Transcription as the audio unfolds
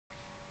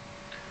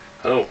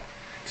Hello,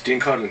 it's Dean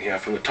Codling here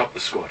from the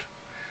Topless Squad.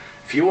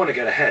 If you want to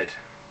get ahead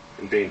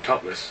in being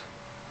topless,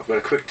 I've got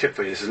a quick tip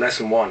for you. This is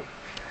lesson 1.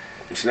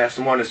 And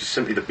lesson 1 is just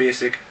simply the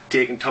basic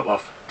taking top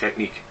off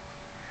technique.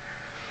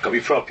 Got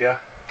your prop, yeah?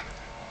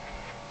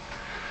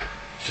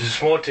 It's just a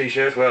small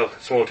t-shirt,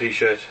 small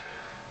t-shirt.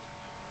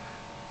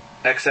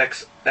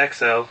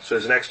 XXXL, so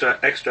it's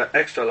an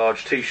extra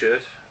large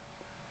t-shirt.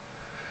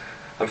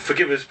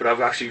 Forgive us, but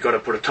I've actually got to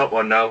put a top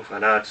on now,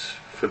 and that's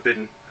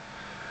forbidden.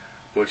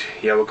 But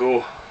here we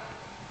go.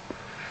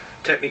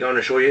 Technique I want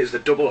to show you is the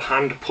double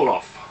hand pull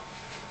off.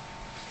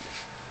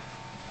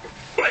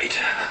 Right.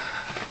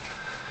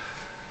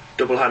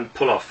 Double hand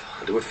pull off.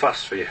 I'll do it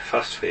fast for you.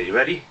 You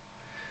ready?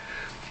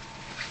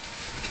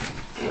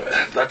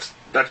 That's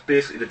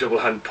basically the double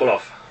hand pull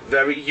off.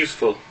 Very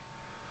useful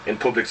in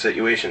public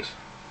situations.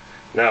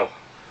 Now,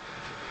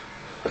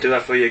 I'll do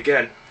that for you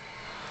again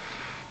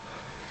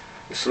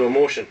in slow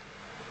motion.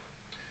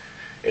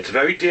 It's a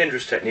very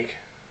dangerous technique,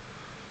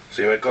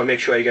 so you've got to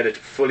make sure you get it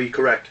fully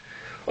correct.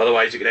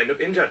 Otherwise you could end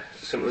up injured.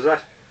 It's as simple as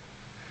that.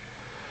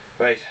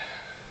 Right.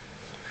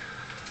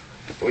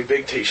 My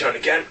big t-shirt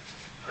again.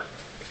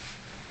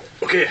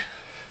 Okay.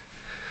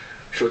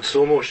 Show it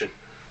slow motion.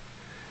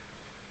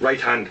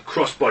 Right hand,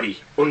 cross body,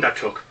 under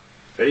tuck.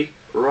 Ready?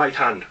 Right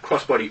hand,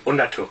 cross body,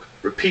 under tuck.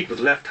 Repeat with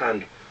left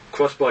hand,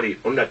 cross body,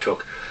 under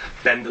tuck.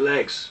 Bend the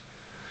legs.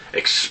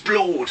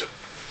 Explode.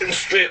 And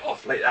straight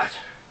off like that.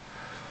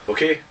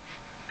 Okay?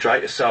 Try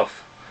it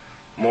yourself.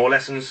 More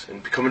lessons in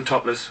becoming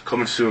topless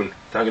coming soon.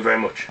 Thank you very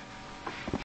much.